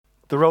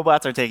The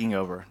robots are taking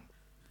over.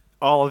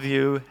 All of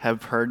you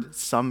have heard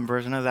some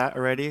version of that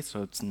already,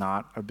 so it's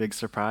not a big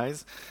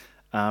surprise.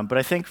 But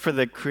I think for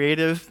the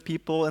creative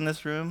people in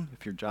this room,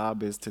 if your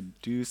job is to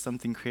do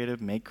something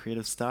creative, make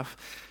creative stuff,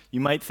 you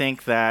might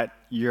think that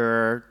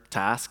your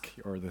task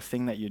or the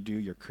thing that you do,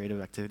 your creative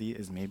activity,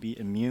 is maybe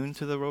immune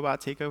to the robot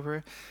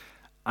takeover.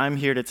 I'm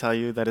here to tell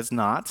you that it's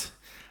not.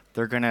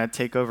 They're going to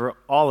take over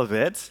all of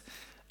it.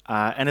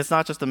 And it's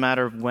not just a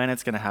matter of when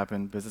it's going to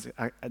happen, but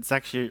it's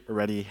actually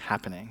already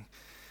happening.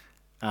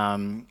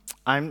 I'm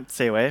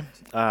Seiwei.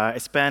 I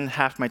spend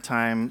half my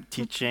time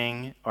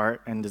teaching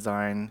art and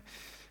design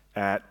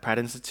at Pratt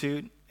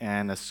Institute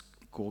and a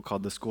school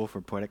called the School for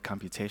Poetic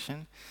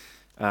Computation.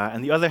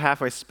 And the other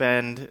half I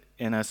spend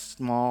in a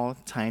small,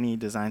 tiny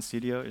design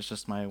studio. It's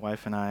just my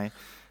wife and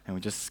we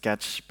just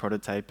sketch,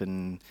 prototype,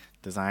 and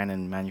design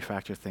and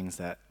manufacture things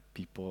that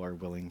people are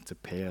willing to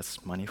pay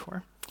us money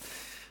for.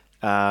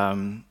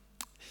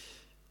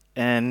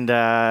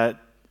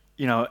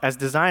 As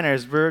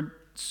designers, we're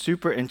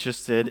super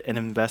interested and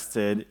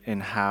invested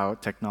in how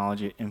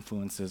technology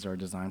influences our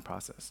design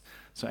process.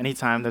 So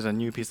anytime there's a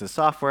new piece of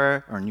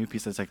software or a new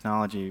piece of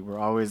technology, we're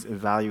always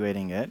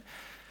evaluating it,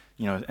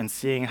 and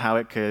seeing how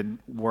it could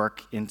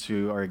work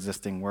into our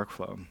existing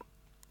workflow.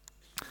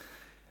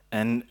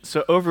 And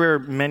so over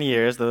many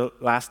years, the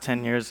last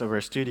 10 years of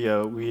our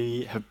studio,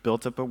 we have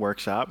built up a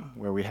workshop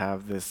where we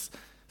have this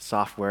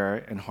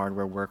software and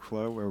hardware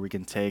workflow where we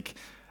can take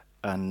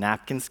a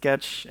napkin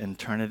sketch and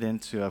turn it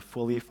into a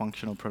fully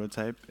functional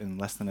prototype in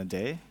less than a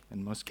day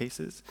in most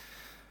cases.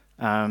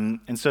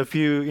 And so if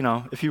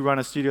you run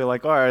a studio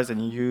like ours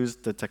and you use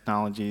the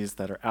technologies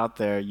that are out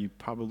there, you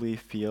probably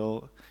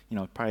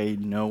probably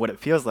know what it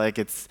feels like.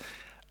 It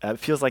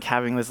feels like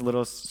having this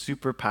little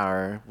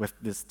superpower with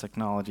this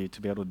technology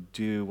to be able to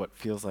do what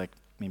feels like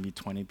maybe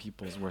 20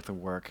 people's worth of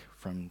work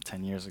from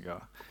 10 years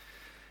ago.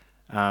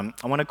 I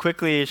want to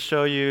quickly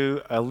show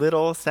you a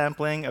little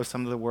sampling of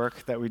some of the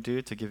work that we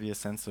do to give you a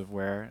sense of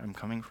where I'm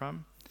coming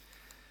from.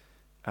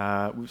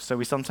 So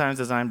we sometimes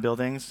design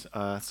buildings,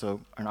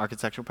 so an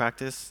architectural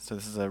practice. So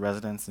this is a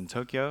residence in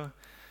Tokyo.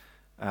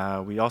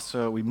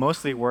 We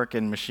mostly work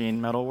in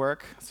machine metal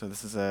work. So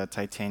this is a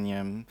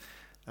titanium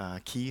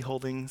key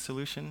holding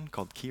solution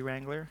called Key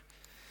Wrangler.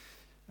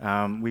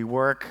 We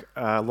work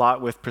a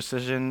lot with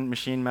precision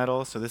machine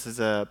metal. So this is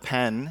a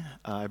pen.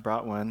 I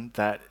brought one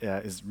that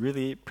is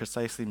really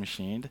precisely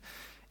machined.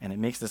 And it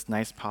makes this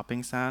nice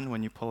popping sound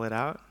when you pull it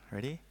out.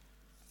 Ready?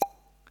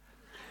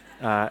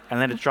 And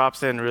then it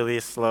drops in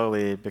really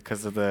slowly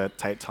because of the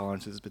tight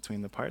tolerances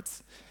between the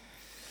parts.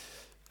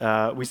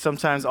 We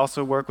sometimes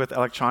also work with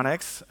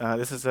electronics.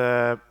 This is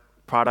a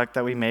product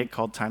that we make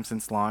called Time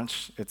Since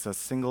Launch. It's a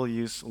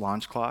single-use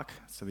launch clock.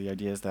 So the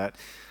idea is that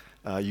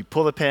you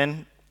pull the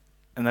pin,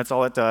 and that's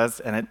all it does,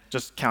 and it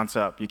just counts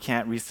up. You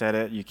can't reset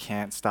it, you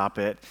can't stop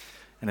it,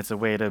 and it's a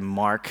way to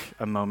mark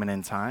a moment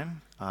in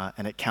time,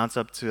 and it counts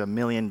up to 1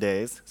 million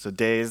days, so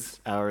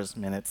days, hours,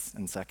 minutes,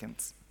 and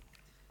seconds.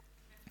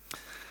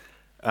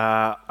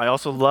 I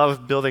also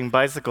love building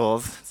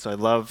bicycles, so I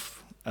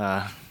love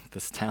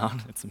this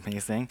town. It's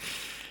amazing.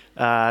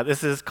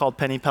 This is called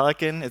Penny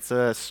Pelican. It's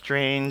a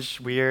strange,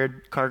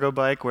 weird cargo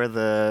bike where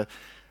the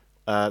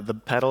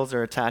pedals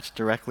are attached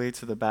directly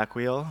to the back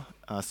wheel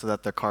so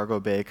that the cargo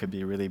bay could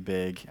be really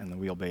big and the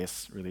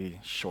wheelbase really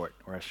short,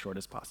 or as short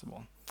as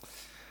possible.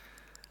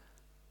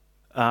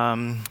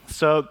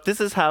 So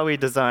this is how we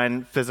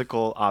design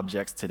physical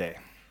objects today.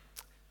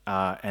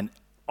 And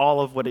all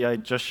of what I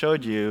just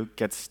showed you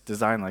gets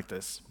designed like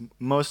this.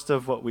 Most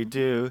of what we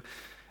do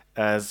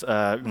as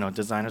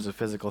designers of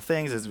physical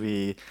things is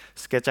we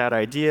sketch out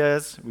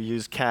ideas. We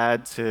use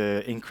CAD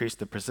to increase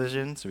the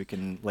precision so we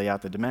can lay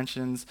out the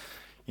dimensions,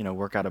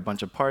 work out a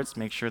bunch of parts,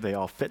 make sure they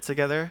all fit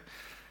together.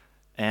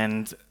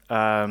 And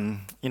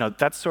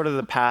that's sort of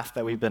the path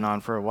that we've been on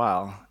for a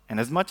while. And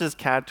as much as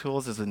CAD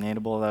tools has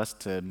enabled us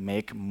to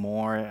make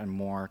more and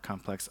more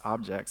complex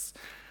objects,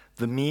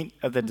 the meat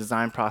of the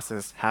design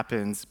process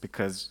happens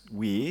because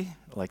we,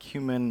 like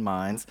human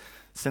minds,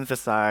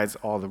 synthesize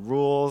all the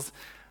rules,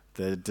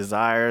 the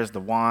desires, the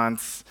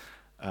wants,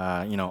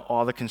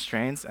 all the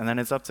constraints, and then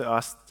it's up to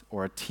us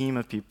or a team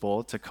of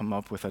people to come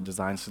up with a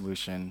design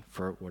solution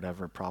for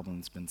whatever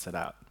problem's been set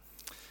out.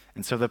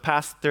 And so the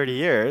past 30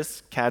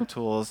 years, CAD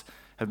tools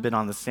have been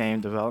on the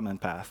same development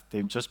path.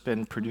 They've just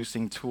been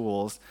producing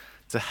tools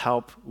to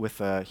help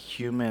with a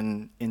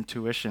human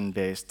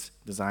intuition-based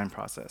design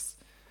process.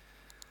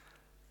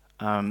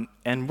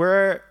 And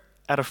we're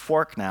at a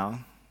fork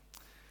now,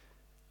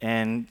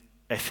 and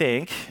I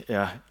think,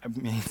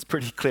 it's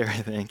pretty clear,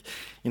 I think,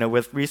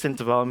 with recent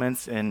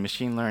developments in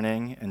machine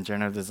learning and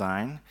generative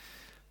design,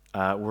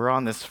 we're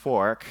on this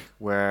fork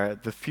where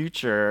the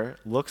future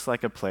looks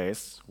like a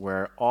place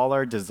where all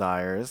our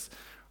desires,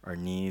 our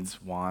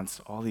needs,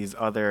 wants, all these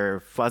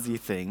other fuzzy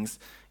things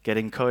get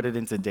encoded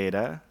into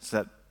data so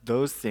that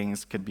those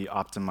things could be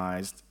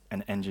optimized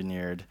and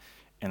engineered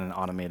in an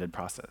automated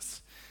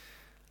process.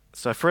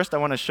 So first, I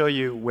want to show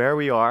you where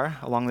we are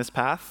along this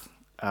path.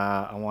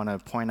 I want to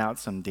point out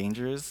some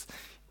dangers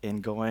in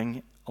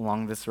going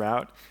along this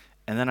route.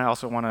 And then I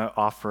also want to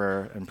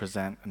offer and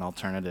present an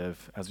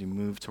alternative as we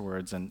move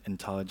towards an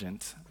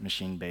intelligent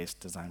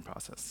machine-based design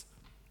process.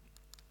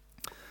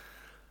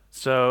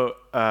 So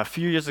a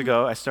few years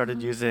ago, I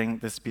started using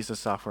this piece of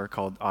software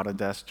called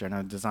Autodesk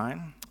Generative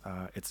Design.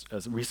 It's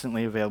a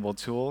recently available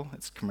tool.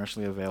 It's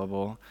commercially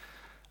available,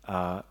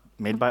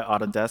 made by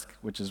Autodesk,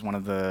 which is one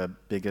of the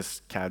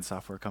biggest CAD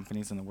software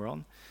companies in the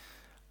world.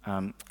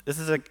 This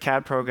is a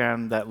CAD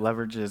program that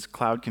leverages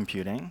cloud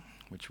computing,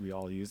 which we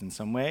all use in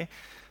some way,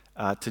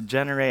 to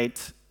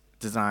generate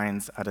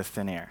designs out of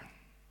thin air.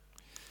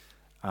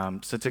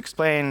 So to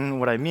explain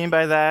what I mean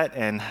by that,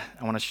 and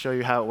I want to show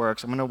you how it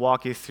works, I'm going to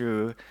walk you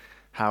through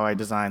how I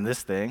designed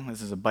this thing.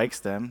 This is a bike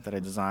stem that I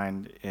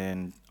designed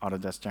in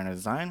Autodesk Generative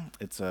Design.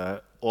 It's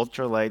an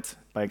ultralight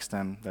bike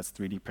stem that's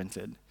 3D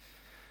printed.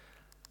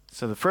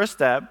 So the first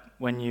step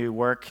when you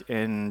work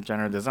in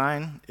generative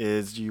design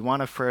is you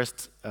want to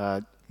first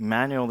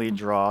manually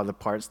draw the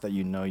parts that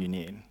you know you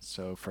need.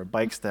 So for a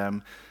bike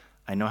stem,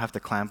 I know I have to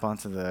clamp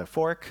onto the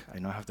fork, I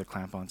know I have to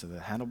clamp onto the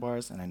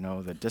handlebars, and I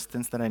know the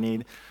distance that I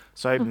need.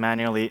 So I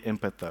manually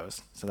input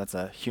those. So that's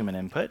a human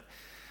input.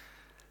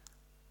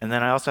 And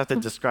then I also have to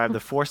describe the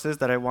forces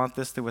that I want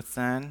this to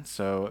withstand.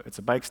 So it's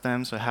a bike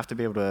stem, so I have to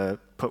be able to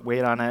put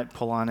weight on it,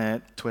 pull on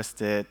it,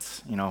 twist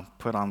it,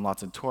 put on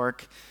lots of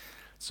torque.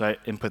 So I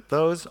input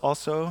those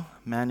also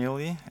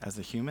manually as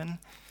a human.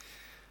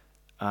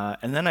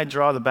 And then I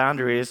draw the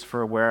boundaries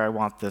for where I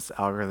want this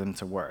algorithm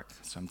to work.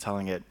 So I'm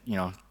telling it,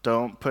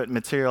 don't put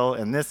material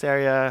in this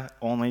area,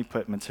 only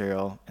put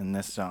material in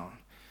this zone.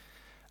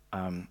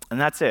 And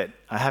that's it.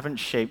 I haven't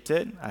shaped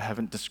it. I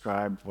haven't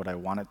described what I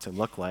want it to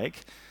look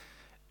like.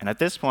 And at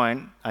this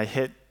point, I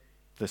hit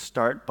the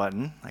start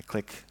button. I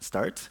click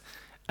start,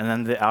 and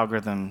then the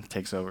algorithm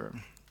takes over.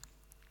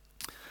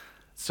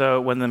 So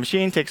when the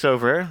machine takes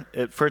over,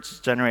 it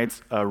first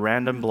generates a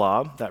random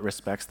blob that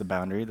respects the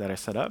boundary that I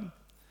set up.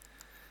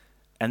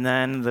 And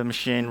then the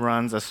machine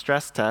runs a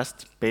stress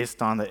test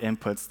based on the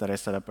inputs that I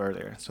set up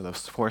earlier. So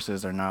those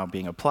forces are now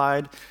being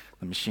applied.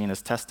 The machine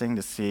is testing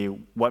to see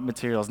what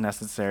material is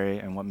necessary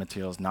and what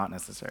material is not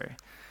necessary.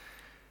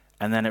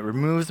 And then it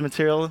removes the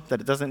material that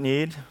it doesn't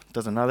need,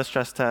 does another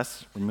stress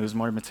test, removes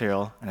more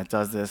material, and it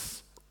does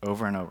this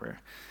over and over,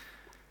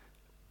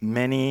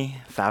 many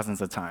thousands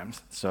of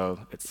times. So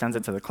it sends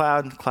it to the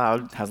cloud.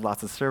 Cloud has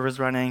lots of servers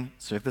running.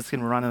 So if this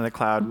can run in the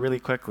cloud really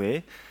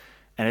quickly,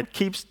 and it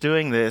keeps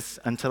doing this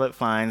until it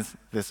finds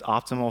this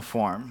optimal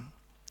form.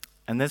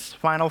 And this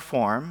final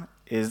form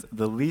is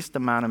the least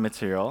amount of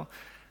material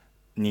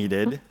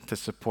needed to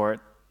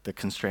support the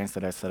constraints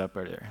that I set up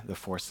earlier, the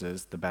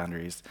forces, the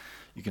boundaries.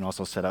 You can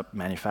also set up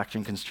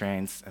manufacturing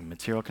constraints and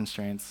material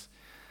constraints.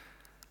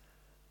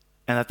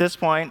 And at this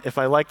point, if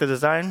I like the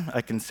design,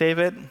 I can save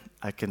it.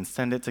 I can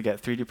send it to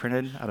get 3D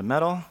printed out of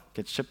metal,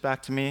 get shipped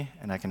back to me,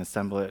 and I can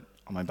assemble it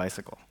on my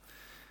bicycle.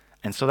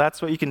 And so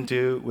that's what you can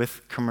do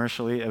with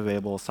commercially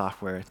available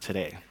software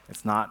today.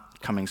 It's not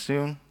coming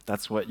soon.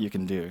 That's what you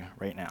can do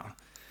right now.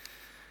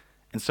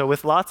 And so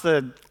with lots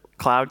of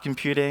cloud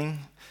computing,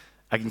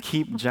 I can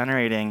keep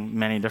generating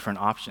many different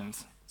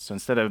options. So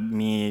instead of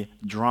me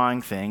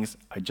drawing things,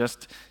 I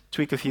just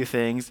tweak a few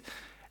things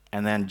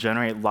and then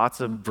generate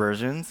lots of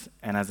versions.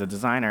 And as a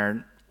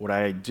designer, what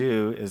I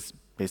do is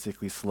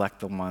basically select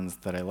the ones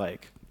that I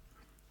like.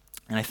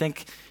 And I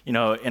think,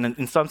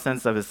 in some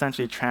sense, I've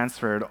essentially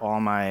transferred all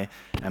my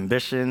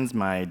ambitions,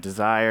 my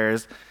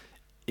desires,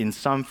 in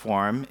some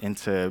form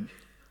into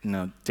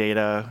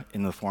data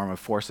in the form of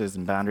forces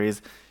and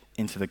boundaries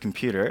into the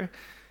computer.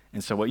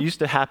 And so what used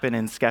to happen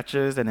in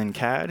sketches and in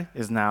CAD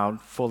is now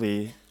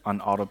fully on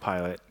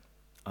autopilot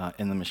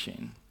in the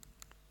machine.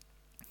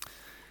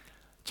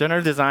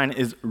 Generative design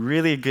is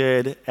really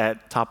good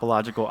at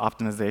topological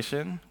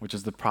optimization, which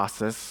is the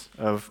process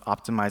of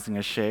optimizing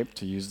a shape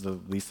to use the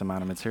least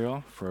amount of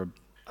material for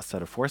a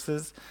set of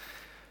forces.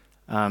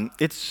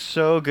 It's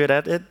so good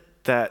at it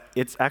that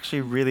it's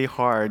actually really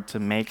hard to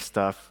make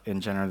stuff in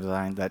generative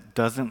design that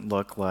doesn't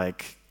look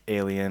like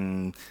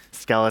alien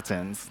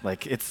skeletons.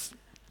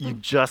 You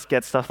just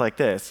get stuff like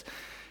this.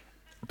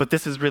 But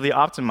this is really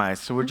optimized,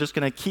 so we're just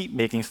going to keep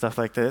making stuff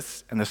like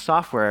this, and the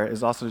software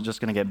is also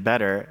just going to get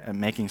better at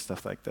making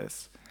stuff like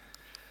this.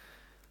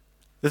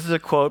 This is a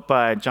quote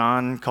by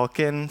John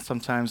Culkin,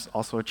 sometimes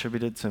also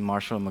attributed to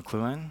Marshall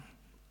McLuhan.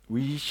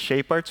 We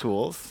shape our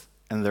tools,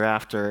 and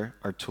thereafter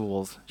our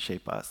tools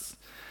shape us.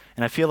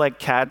 And I feel like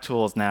CAD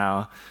tools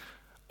now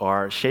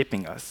are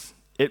shaping us.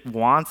 It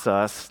wants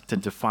us to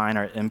define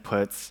our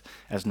inputs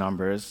as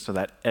numbers so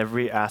that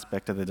every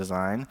aspect of the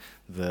design,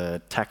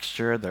 the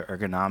texture, the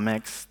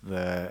ergonomics,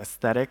 the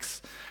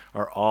aesthetics,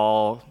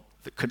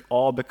 could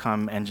all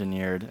become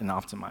engineered and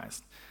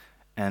optimized.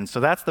 And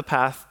so that's the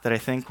path that I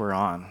think we're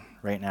on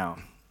right now.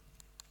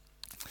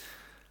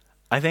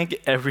 I think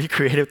every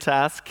creative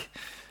task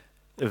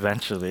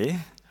eventually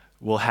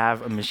will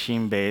have a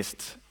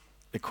machine-based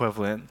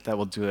equivalent that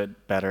will do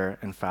it better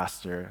and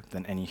faster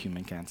than any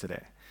human can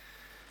today.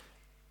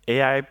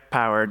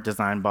 AI-powered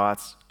design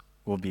bots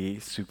will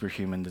be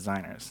superhuman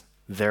designers.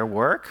 Their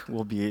work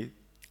will be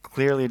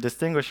clearly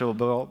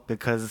distinguishable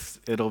because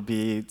it'll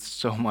be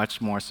so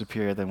much more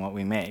superior than what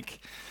we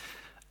make.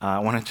 I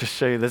want to just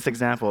show you this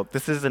example.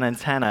 This is an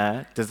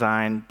antenna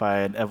designed by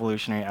an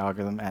evolutionary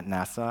algorithm at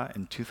NASA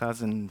in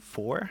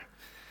 2004.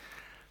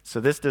 So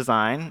this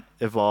design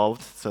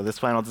evolved, so this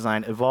final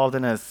design evolved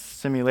in a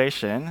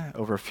simulation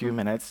over a few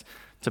minutes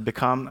to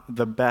become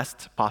the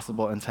best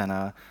possible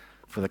antenna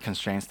for the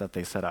constraints that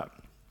they set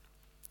up.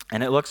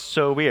 And it looks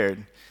so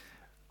weird,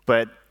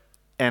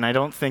 and I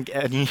don't think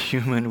any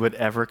human would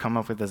ever come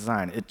up with a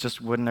design. It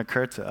just wouldn't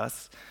occur to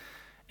us.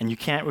 And you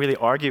can't really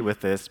argue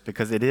with this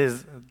because it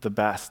is the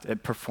best.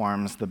 It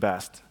performs the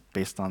best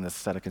based on this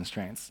set of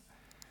constraints.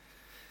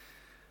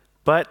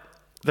 But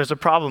there's a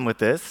problem with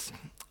this.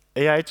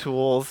 AI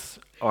tools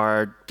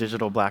are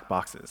digital black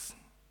boxes.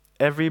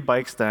 Every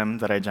bike stem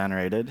that I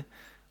generated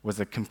was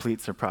a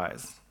complete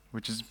surprise,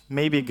 which is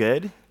maybe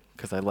good,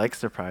 because I like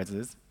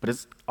surprises, but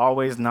it's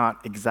always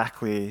not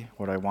exactly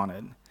what I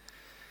wanted.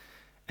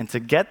 And to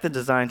get the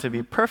design to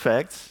be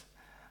perfect,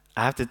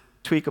 I have to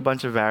tweak a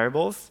bunch of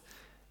variables.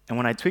 And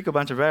when I tweak a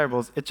bunch of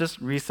variables, it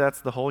just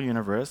resets the whole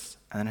universe,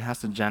 and then it has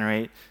to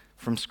generate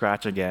from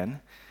scratch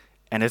again.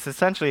 And it's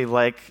essentially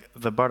like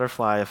the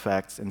butterfly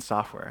effect in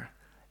software.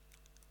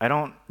 I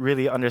don't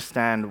really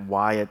understand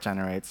why it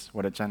generates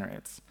what it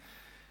generates.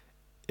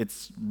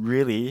 It's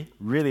really,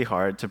 really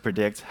hard to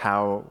predict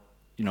how,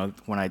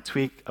 when I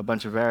tweak a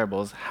bunch of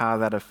variables, how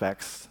that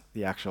affects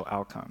the actual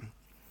outcome.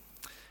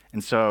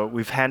 And so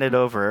we've handed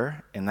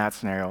over, in that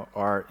scenario,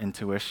 our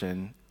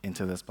intuition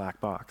into this black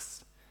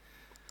box.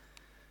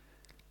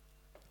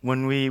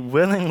 When we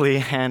willingly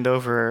hand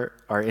over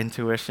our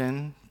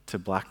intuition to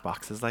black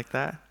boxes like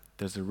that,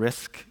 there's a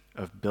risk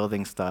of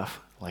building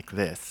stuff like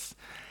this.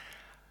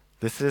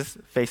 This is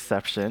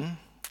Faceception.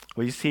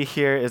 What you see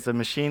here is a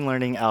machine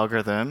learning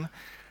algorithm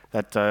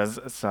that does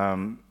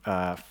some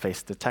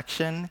face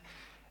detection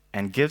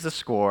and gives a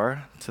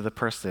score to the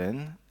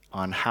person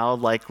on how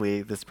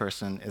likely this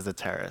person is a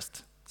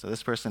terrorist. So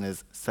this person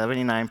is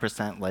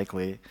 79%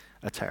 likely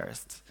a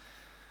terrorist.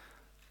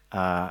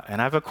 And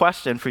I have a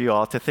question for you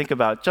all to think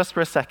about just for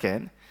a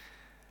second.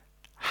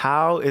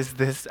 How is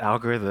this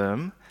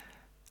algorithm,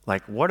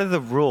 what are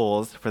the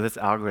rules for this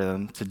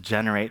algorithm to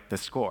generate the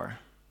score?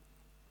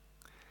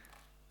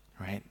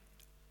 Right?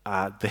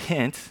 The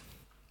hint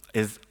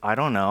is, I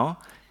don't know.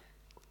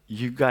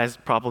 You guys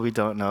probably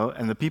don't know,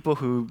 and the people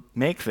who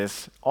make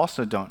this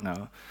also don't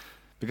know.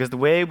 Because the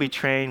way we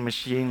train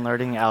machine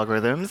learning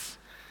algorithms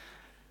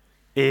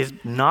is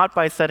not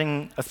by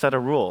setting a set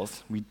of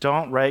rules. We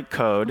don't write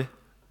code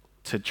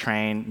to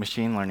train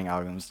machine learning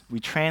algorithms.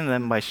 We train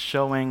them by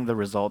showing the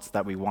results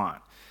that we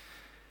want.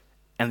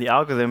 And the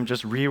algorithm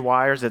just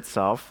rewires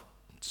itself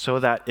so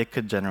that it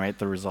could generate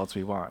the results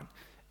we want.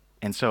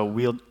 And so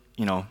we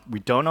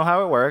don't know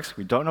how it works.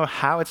 We don't know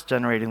how it's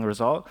generating the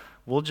result.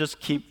 We'll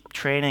just keep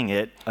training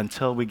it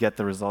until we get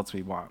the results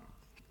we want.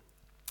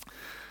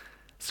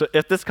 So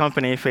if this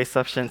company,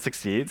 Faceception,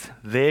 succeeds,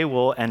 they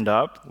will end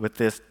up with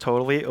this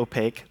totally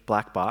opaque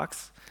black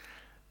box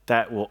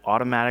that will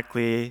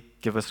automatically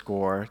give a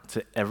score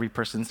to every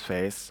person's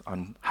face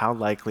on how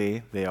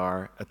likely they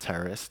are a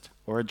terrorist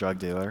or a drug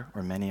dealer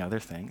or many other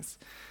things.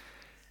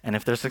 And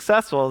if they're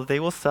successful, they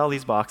will sell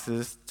these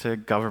boxes to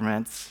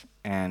governments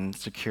and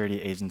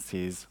security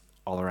agencies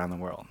all around the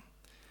world.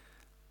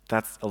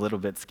 That's a little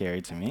bit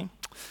scary to me.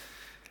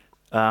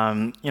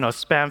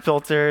 Spam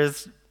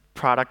filters,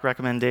 product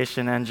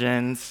recommendation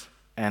engines,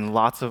 and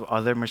lots of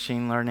other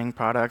machine learning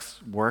products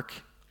work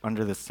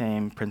under the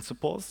same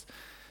principles,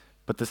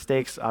 but the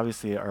stakes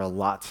obviously are a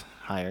lot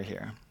higher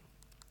here.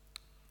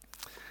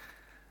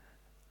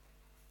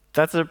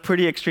 That's a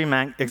pretty extreme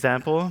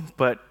example,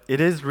 but it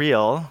is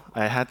real.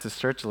 I had to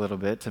search a little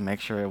bit to make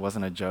sure it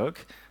wasn't a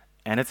joke,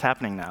 and it's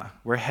happening now.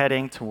 We're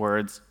heading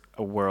towards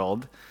a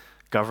world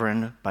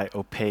governed by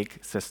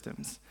opaque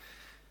systems.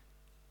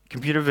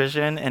 Computer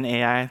vision and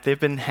AI, they've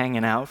been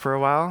hanging out for a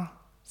while,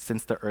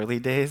 since the early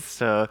days.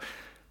 So,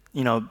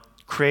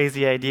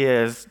 crazy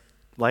ideas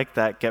like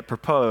that get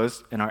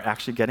proposed and are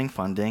actually getting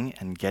funding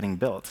and getting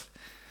built.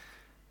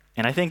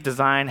 And I think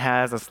design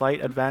has a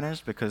slight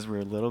advantage because we're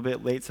a little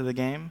bit late to the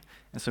game.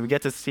 And so we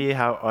get to see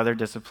how other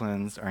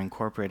disciplines are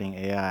incorporating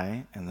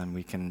AI, and then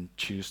we can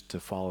choose to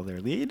follow their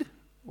lead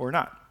or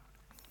not.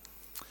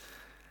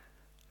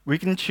 We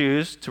can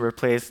choose to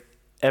replace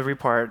every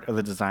part of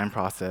the design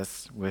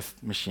process with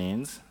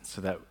machines so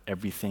that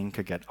everything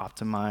could get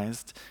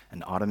optimized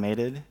and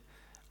automated,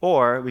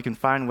 or we can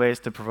find ways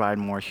to provide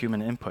more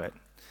human input.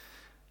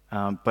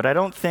 But I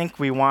don't think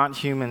we want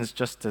humans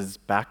just as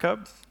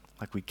backup.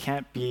 We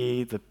can't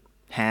be the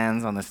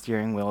hands on the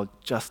steering wheel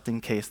just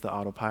in case the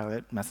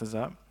autopilot messes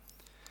up.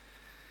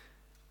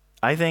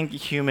 I think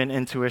human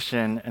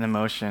intuition and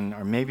emotion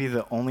are maybe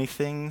the only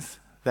things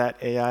that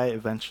AI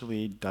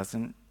eventually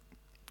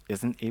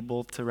isn't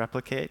able to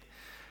replicate.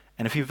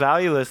 And if you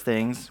value those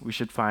things, we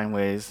should find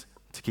ways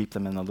to keep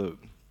them in the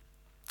loop.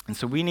 And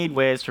so we need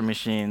ways for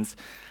machines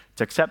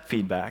to accept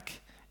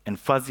feedback and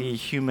fuzzy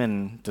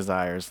human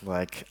desires,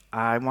 like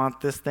I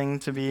want this thing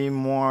to be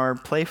more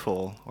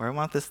playful, or I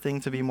want this thing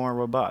to be more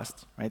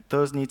robust, right?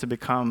 Those need to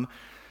become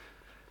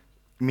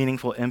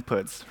meaningful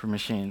inputs for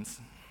machines.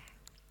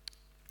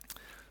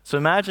 So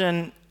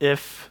imagine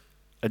if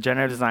a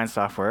generative design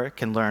software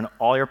can learn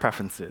all your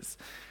preferences,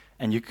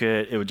 and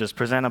it would just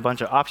present a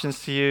bunch of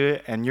options to you,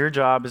 and your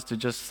job is to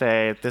just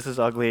say, this is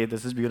ugly,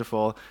 this is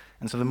beautiful.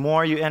 And so the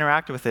more you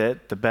interact with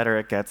it, the better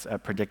it gets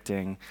at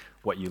predicting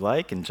what you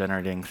like and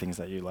generating things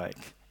that you like.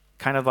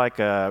 Kind of like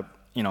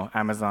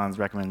Amazon's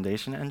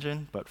recommendation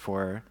engine, but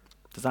for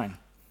design.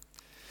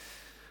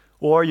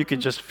 Or you could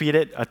just feed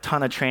it a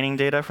ton of training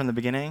data from the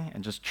beginning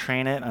and just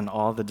train it on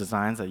all the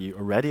designs that you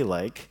already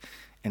like.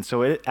 And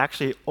so it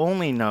actually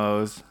only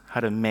knows how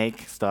to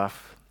make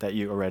stuff that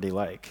you already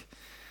like.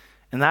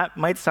 And that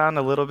might sound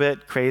a little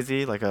bit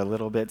crazy, like a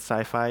little bit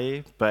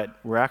sci-fi, but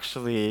we're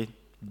actually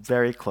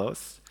very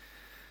close.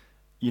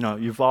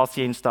 You've all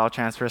seen style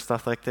transfer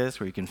stuff like this,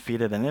 where you can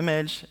feed it an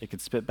image, it could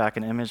spit back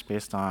an image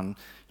based on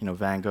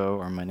Van Gogh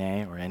or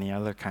Monet or any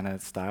other kind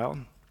of style.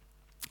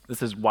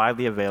 This is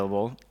widely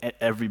available.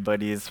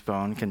 Everybody's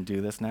phone can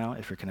do this now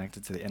if you're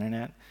connected to the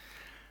internet.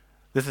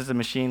 This is a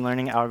machine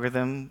learning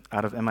algorithm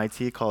out of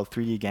MIT called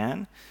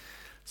 3DGAN.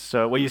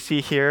 So what you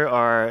see here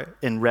are,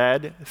 in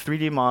red,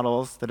 3D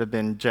models that have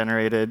been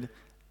generated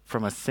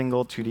from a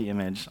single 2D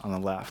image on the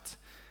left.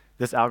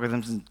 This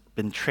algorithm's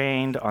been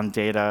trained on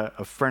data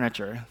of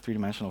furniture,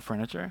 three-dimensional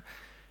furniture.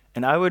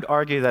 And I would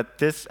argue that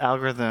this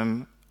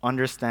algorithm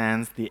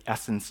understands the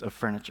essence of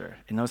furniture.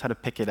 It knows how to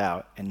pick it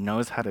out and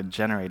knows how to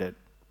generate it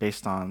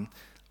based on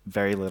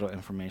very little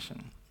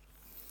information.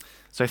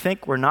 So I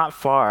think we're not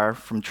far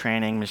from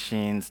training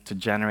machines to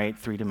generate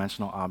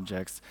three-dimensional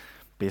objects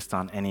based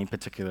on any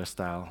particular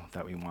style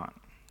that we want.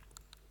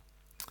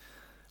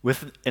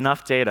 With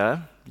enough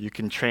data, you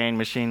can train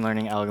machine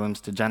learning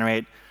algorithms to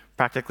generate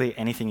practically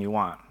anything you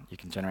want. You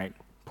can generate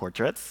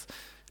portraits,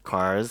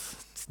 cars,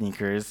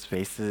 sneakers,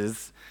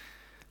 faces.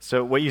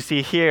 So what you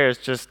see here is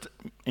just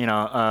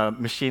a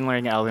machine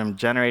learning algorithm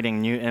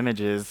generating new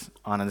images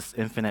on this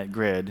infinite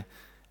grid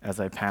as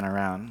I pan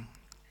around.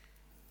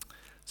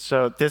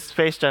 So this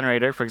face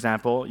generator, for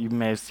example, you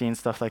may have seen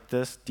stuff like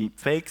this, deep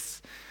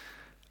fakes.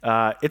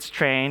 It's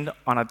trained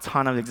on a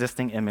ton of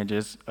existing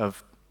images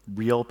of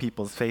real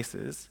people's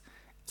faces,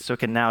 so it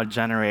can now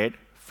generate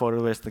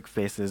photorealistic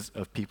faces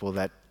of people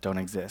that don't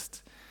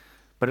exist.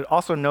 But it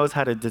also knows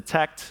how to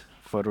detect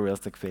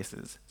photorealistic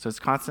faces. So it's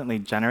constantly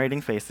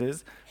generating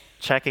faces,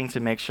 checking to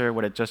make sure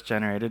what it just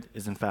generated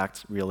is in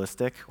fact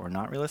realistic or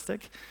not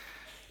realistic.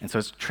 And so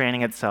it's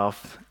training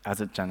itself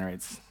as it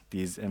generates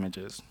these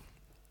images.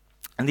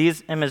 And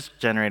these image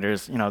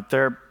generators,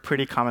 they're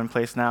pretty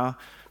commonplace now.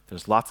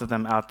 There's lots of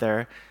them out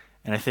there.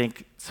 And I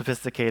think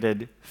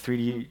sophisticated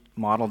 3D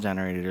model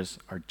generators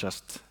are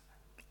just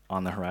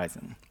on the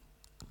horizon.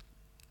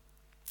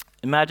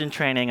 Imagine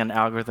training an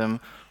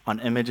algorithm on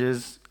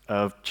images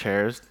of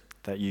chairs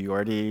that you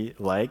already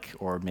like,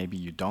 or maybe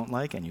you don't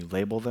like, and you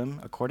label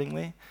them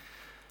accordingly.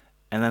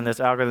 And then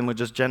this algorithm would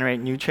just generate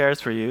new chairs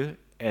for you,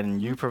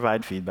 and you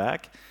provide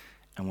feedback.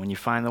 And when you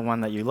find the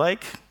one that you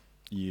like,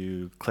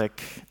 you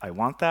click, I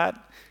want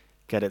that,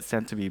 get it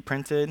sent to be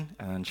printed,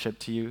 and then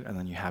shipped to you, and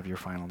then you have your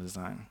final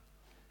design.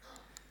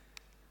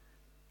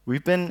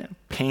 We've been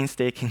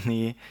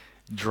painstakingly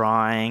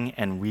drawing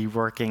and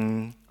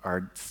reworking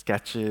our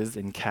sketches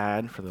in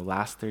CAD for the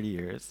last 30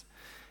 years.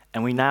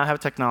 And we now have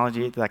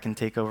technology that can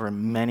take over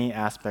many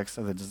aspects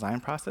of the design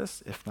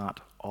process, if not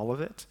all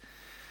of it.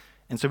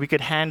 And so we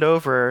could hand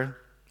over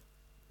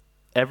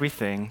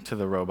everything to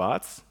the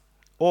robots,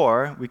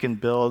 or we can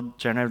build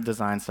generative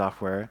design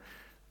software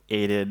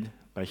aided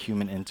by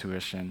human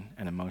intuition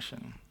and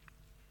emotion.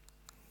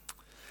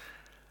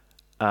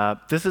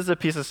 This is a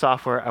piece of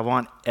software I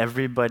want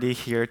everybody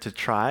here to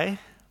try.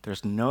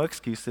 There's no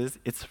excuses.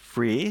 It's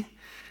free.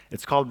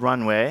 It's called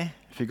Runway.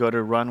 If you go to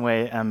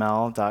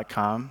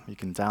runwayml.com, you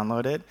can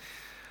download it.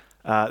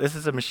 This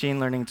is a machine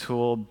learning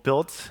tool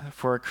built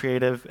for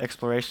creative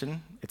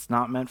exploration. It's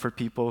not meant for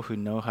people who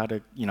know how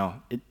to,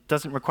 it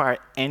doesn't require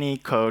any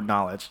code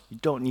knowledge. You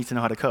don't need to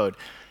know how to code.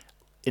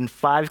 In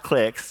 5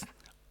 clicks,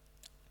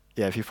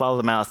 if you follow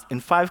the mouse, in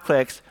 5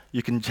 clicks,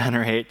 you can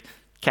generate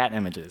cat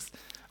images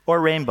or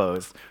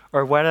rainbows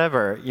or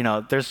whatever.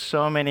 There's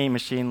so many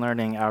machine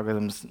learning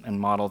algorithms and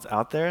models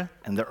out there,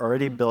 and they're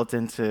already built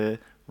into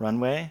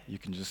Runway. You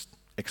can just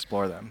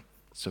explore them.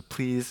 So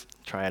please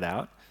try it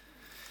out.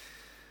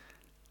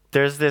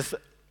 There's this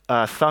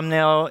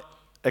thumbnail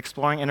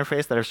exploring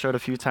interface that I've showed a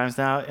few times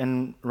now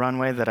in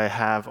Runway that I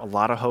have a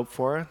lot of hope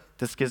for.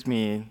 This gives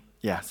me,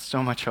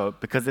 so much hope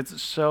because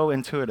it's so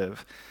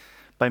intuitive.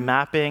 By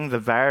mapping the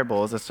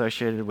variables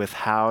associated with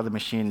how the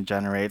machine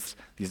generates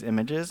these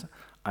images,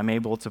 I'm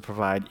able to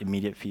provide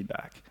immediate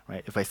feedback.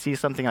 Right? If I see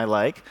something I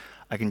like,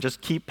 I can just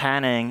keep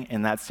panning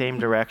in that same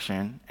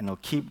direction, and it'll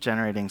keep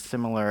generating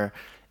similar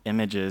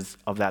images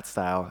of that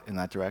style in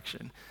that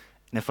direction.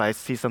 And if I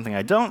see something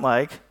I don't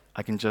like,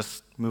 I can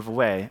just move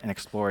away and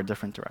explore a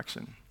different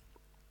direction.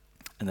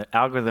 And the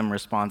algorithm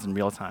responds in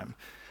real time.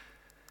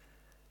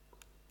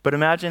 But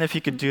imagine if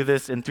you could do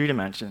this in 3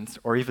 dimensions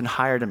or even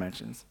higher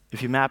dimensions.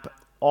 If you map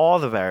all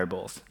the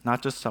variables,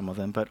 not just some of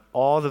them, but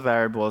all the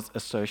variables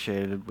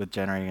associated with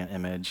generating an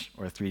image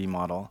or a 3D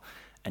model,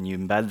 and you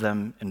embed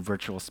them in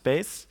virtual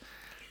space,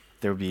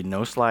 there would be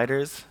no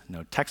sliders,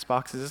 no text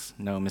boxes,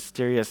 no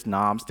mysterious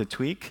knobs to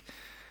tweak.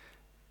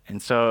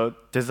 And so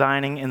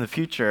designing in the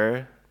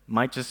future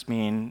might just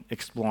mean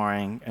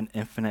exploring an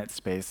infinite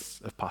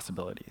space of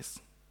possibilities.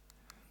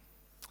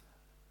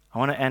 I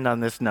want to end on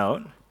this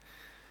note.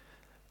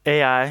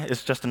 AI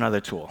is just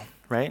another tool,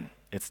 right?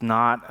 It's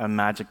not a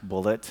magic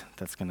bullet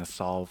that's going to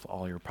solve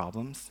all your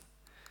problems.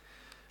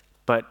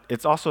 But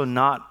it's also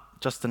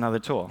not just another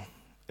tool.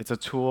 It's a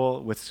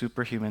tool with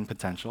superhuman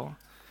potential.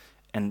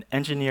 And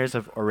engineers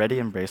have already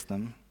embraced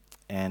them.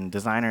 And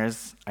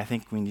designers, I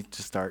think we need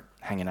to start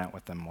hanging out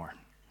with them more.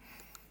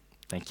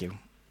 Thank you.